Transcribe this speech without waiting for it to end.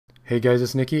Hey guys,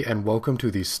 it's Nikki, and welcome to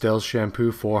the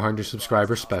StealthShampoo 400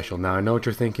 subscriber special. Now, I know what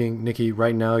you're thinking, Nikki,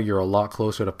 right now you're a lot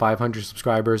closer to 500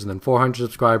 subscribers and then 400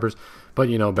 subscribers, but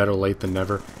you know, better late than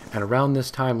never. And around this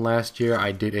time last year,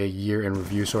 I did a year in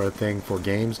review sort of thing for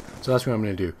games, so that's what I'm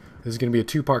going to do. This is going to be a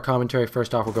two-part commentary.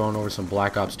 First off, we're going over some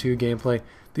Black Ops 2 gameplay.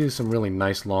 These are some really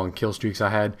nice long kill streaks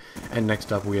I had, and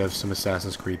next up we have some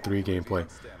Assassin's Creed 3 gameplay.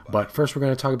 But first we're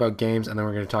going to talk about games, and then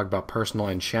we're going to talk about personal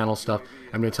and channel stuff.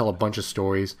 I'm going to tell a bunch of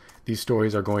stories. These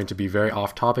stories are going to be very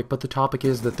off topic, but the topic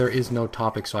is that there is no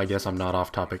topic, so I guess I'm not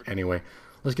off topic anyway.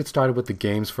 Let's get started with the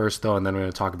games first though, and then we're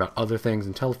going to talk about other things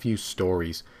and tell a few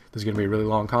stories. This is going to be a really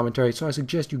long commentary, so I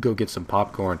suggest you go get some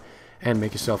popcorn and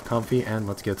make yourself comfy, and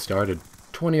let's get started.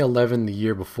 2011, the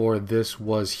year before this,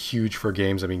 was huge for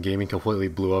games. I mean, gaming completely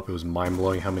blew up. It was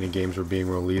mind-blowing how many games were being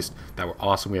released that were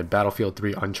awesome. We had Battlefield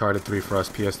 3, Uncharted 3 for us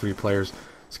PS3 players,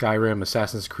 Skyrim,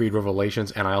 Assassin's Creed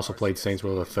Revelations, and I also played Saints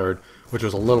Row the Third, which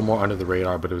was a little more under the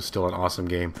radar, but it was still an awesome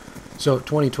game. So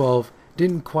 2012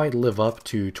 didn't quite live up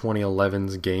to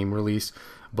 2011's game release,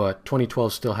 but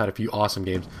 2012 still had a few awesome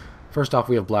games. First off,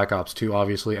 we have Black Ops 2,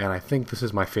 obviously, and I think this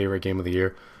is my favorite game of the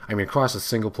year. I mean, across the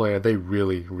single player, they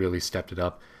really stepped it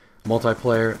up.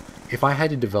 Multiplayer, if I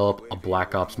had to develop a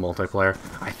Black Ops multiplayer,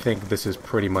 I think this is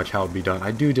pretty much how it would be done.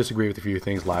 I do disagree with a few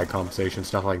things, lag compensation,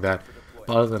 stuff like that.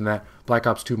 But other than that, Black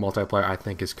Ops 2 multiplayer, I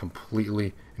think is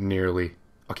completely, nearly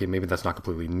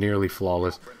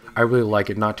flawless. I really like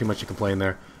it, not too much to complain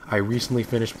there. I recently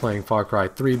finished playing Far Cry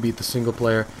 3, beat the single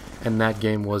player, and that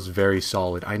game was very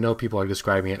solid. I know people are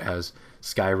describing it as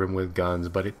Skyrim with guns,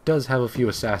 but it does have a few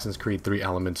Assassin's Creed 3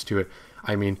 elements to it.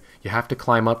 I mean, you have to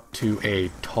climb up to a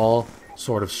tall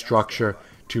sort of structure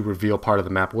to reveal part of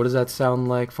the map. What does that sound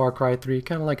like, Far Cry 3?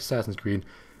 Kind of like Assassin's Creed.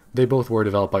 They both were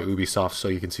developed by Ubisoft, so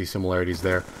you can see similarities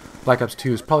there. Black Ops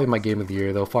 2 is probably my game of the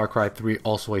year, though. Far Cry 3,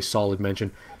 also a solid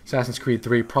mention. Assassin's Creed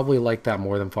 3, probably like that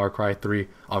more than Far Cry 3,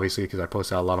 obviously, because I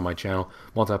post that a lot on my channel.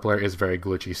 Multiplayer is very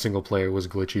glitchy. Single player was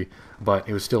glitchy, but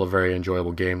it was still a very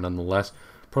enjoyable game nonetheless.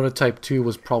 Prototype 2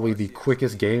 was probably the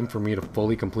quickest game for me to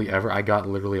fully complete ever. I got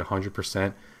literally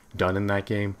 100% done in that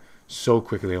game so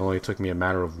quickly. It only took me a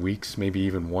matter of weeks, maybe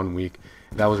even 1 week.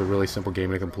 That was a really simple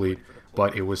game to complete,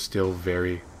 but it was still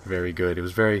very good. It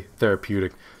was very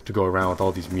therapeutic to go around with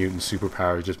all these mutant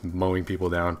superpowers just mowing people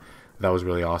down. That was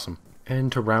really awesome.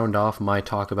 And to round off my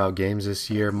talk about games this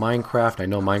year, Minecraft. I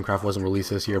know Minecraft wasn't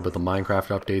released this year, but the Minecraft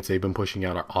updates they've been pushing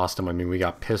out are awesome. I mean, we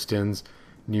got pistons,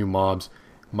 new mobs.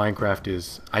 Minecraft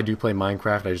is... I do play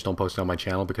Minecraft, I just don't post it on my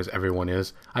channel because everyone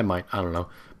is. I might, I don't know.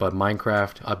 But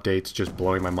Minecraft updates just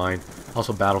blowing my mind.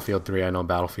 Also Battlefield 3, I know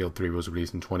Battlefield 3 was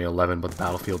released in 2011, but the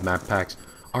Battlefield map packs.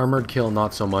 Armored Kill,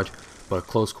 not so much. But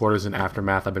Close Quarters and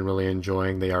Aftermath I've been really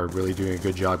enjoying. They are really doing a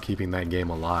good job keeping that game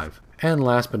alive. And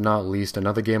last but not least,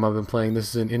 another game I've been playing.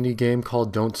 This is an indie game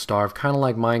called Don't Starve, kind of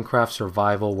like Minecraft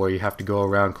Survival, where you have to go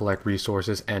around, collect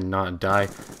resources, and not die.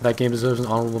 That game deserves an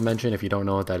honorable mention. If you don't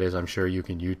know what that is, I'm sure you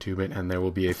can YouTube it, and there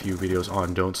will be a few videos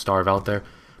on Don't Starve out there.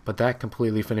 But that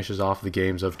completely finishes off the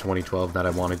games of 2012 that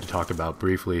I wanted to talk about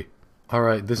briefly.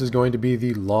 Alright, this is going to be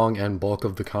the long and bulk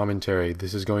of the commentary.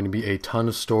 This is going to be a ton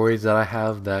of stories that I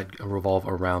have that revolve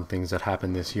around things that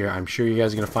happened this year. I'm sure you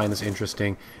guys are going to find this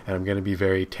interesting, and I'm going to be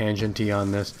very tangenty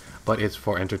on this, but it's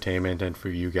for entertainment and for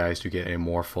you guys to get a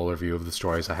more fuller view of the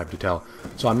stories I have to tell.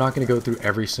 So I'm not going to go through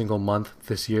every single month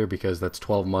this year because that's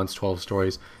 12 months, 12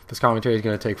 stories. This commentary is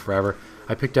going to take forever.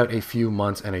 I picked out a few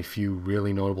months and a few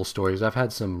really notable stories. I've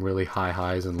had some really high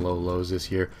highs and low lows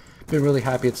this year. Been really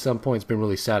happy at some points, been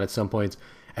really sad at some points,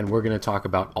 and we're going to talk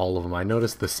about all of them. I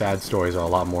noticed the sad stories are a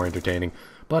lot more entertaining,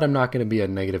 but I'm not going to be a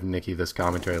negative Nicky this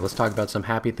commentary. Let's talk about some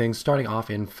happy things, starting off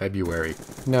in February.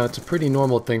 Now, it's a pretty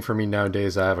normal thing for me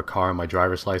nowadays. I have a car and my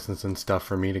driver's license and stuff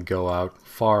for me to go out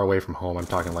far away from home. I'm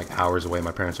talking like hours away.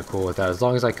 My parents are cool with that, as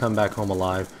long as I come back home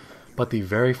alive. But the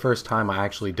very first time I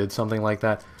actually did something like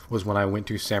that was when I went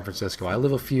to San Francisco. I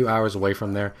live a few hours away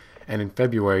from there, and in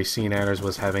February, Scene Anners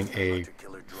was having a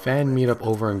fan meetup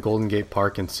over in Golden Gate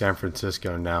Park in San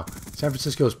Francisco. Now, San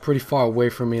Francisco is pretty far away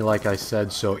from me, like I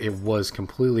said, so it was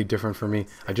completely different for me.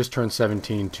 I just turned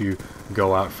 17 to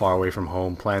go out far away from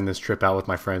home, plan this trip out with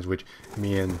my friends, which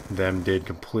me and them did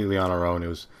completely on our own. It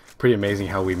was pretty amazing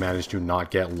how we managed to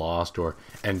not get lost or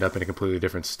end up in a completely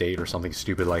different state or something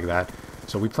stupid like that.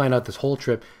 So we planned out this whole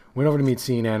trip, went over to meet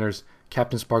Scene Anners,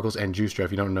 Captain Sparkles, and Juicer.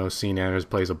 If you don't know, Scene Anners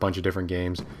plays a bunch of different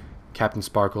games. Captain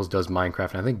Sparkles does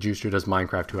Minecraft, and I think Juicer does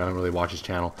Minecraft too. I don't really watch his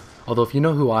channel. Although if you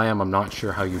know who I am, I'm not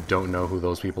sure how you don't know who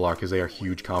those people are, because they are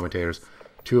huge commentators.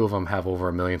 Two of them have over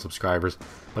 1 million subscribers.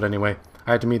 But anyway,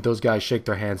 I had to meet those guys, shake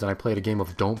their hands, and I played a game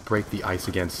of Don't Break the Ice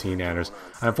against Scene Anners.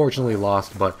 I unfortunately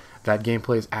lost, but that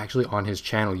gameplay is actually on his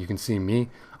channel. You can see me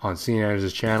on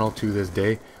CNN's channel to this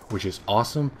day, which is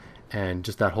awesome. And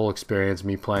just that whole experience,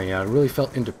 me playing out, I really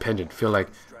felt independent. Feel like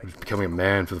I was becoming a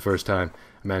man for the first time.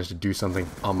 I managed to do something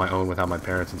on my own without my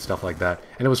parents and stuff like that.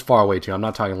 And it was far away too. I'm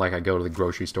not talking like I go to the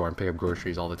grocery store and pick up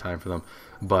groceries all the time for them.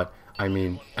 But I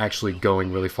mean, actually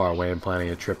going really far away and planning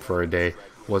a trip for a day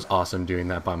was awesome, doing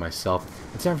that by myself.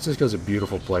 And San Francisco is a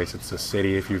beautiful place. It's a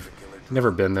city. If you've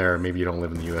never been there, or maybe you don't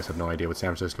live in the U.S., have no idea what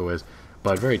San Francisco is.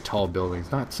 But very tall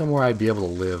buildings. Not somewhere I'd be able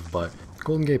to live, but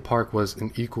Golden Gate Park was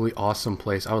an equally awesome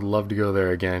place. I would love to go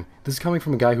there again. This is coming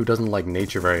from a guy who doesn't like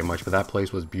nature very much, but that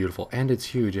place was beautiful. And it's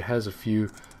huge. It has a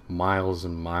few miles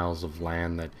and miles of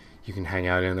land that you can hang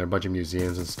out in. There are a bunch of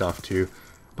museums and stuff too.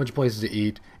 A bunch of places to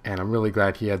eat. And I'm really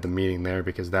glad he had the meeting there,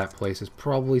 because that place is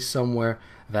probably somewhere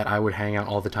that I would hang out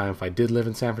all the time if I did live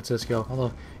in San Francisco. Although,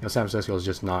 you know, San Francisco is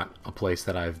just not a place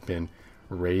that I've been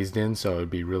raised in, so it would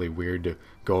be really weird to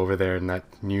go over there in that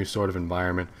new sort of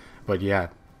environment. But yeah,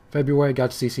 February, I got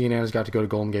to see CNN, got to go to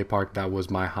Golden Gate Park. That was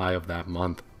my high of that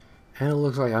month. And it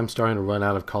looks like I'm starting to run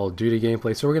out of Call of Duty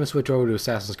gameplay, so we're going to switch over to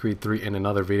Assassin's Creed 3 in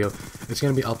another video. It's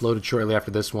going to be uploaded shortly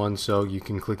after this one, so you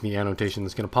can click the annotation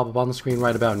that's going to pop up on the screen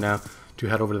right about now to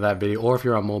head over to that video. Or if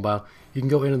you're on mobile, you can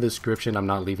go into the description. I'm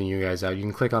not leaving you guys out. You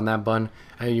can click on that button,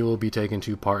 and you will be taken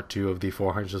to part 2 of the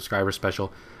 400 subscriber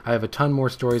special. I have a ton more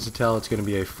stories to tell. It's going to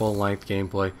be a full-length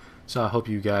gameplay, so I hope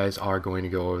you guys are going to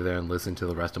go over there and listen to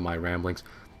the rest of my ramblings.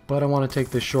 But I want to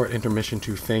take this short intermission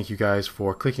to thank you guys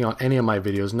for clicking on any of my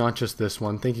videos, not just this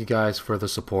one. Thank you guys for the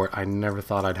support. I never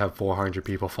thought I'd have 400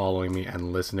 people following me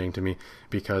and listening to me,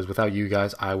 because without you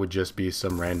guys, I would just be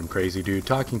some random crazy dude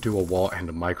talking to a wall and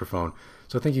a microphone.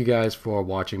 So thank you guys for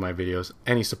watching my videos.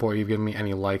 Any support you've given me,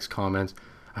 any likes, comments.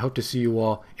 I hope to see you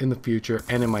all in the future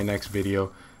and in my next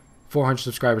video. 400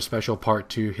 subscriber special part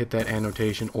 2. Hit that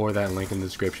annotation or that link in the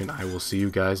description. I will see you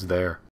guys there.